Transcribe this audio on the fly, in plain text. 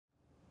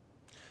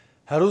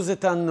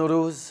Haruzetan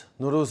Norouz,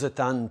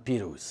 Norouzetan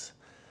Piruz.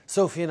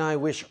 Sophie and I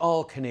wish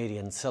all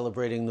Canadians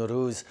celebrating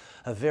Norouz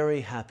a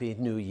very happy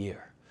New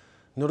Year.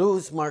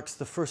 Norouz marks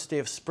the first day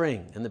of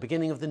spring and the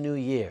beginning of the new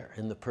year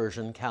in the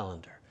Persian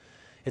calendar.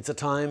 It's a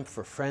time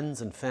for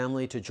friends and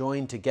family to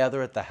join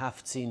together at the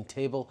Haftzin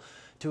table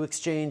to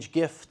exchange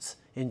gifts,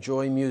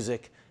 enjoy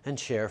music and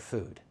share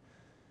food.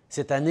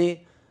 Cette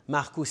année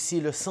marque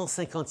aussi le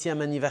 150e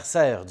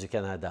anniversaire du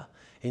Canada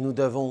et nous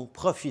devons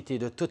profiter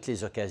de toutes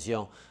les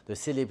occasions de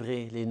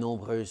célébrer les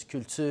nombreuses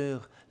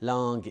cultures,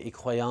 langues et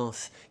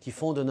croyances qui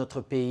font de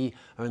notre pays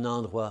un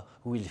endroit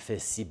où il fait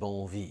si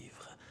bon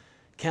vivre.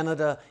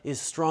 Canada is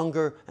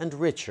stronger and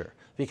richer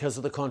because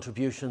of the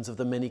contributions of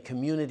the many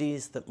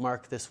communities that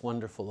mark this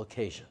wonderful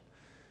occasion.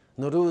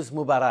 Norouz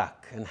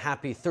Mubarak and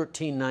happy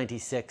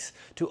 1396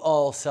 to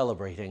all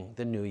celebrating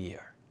the new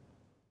year.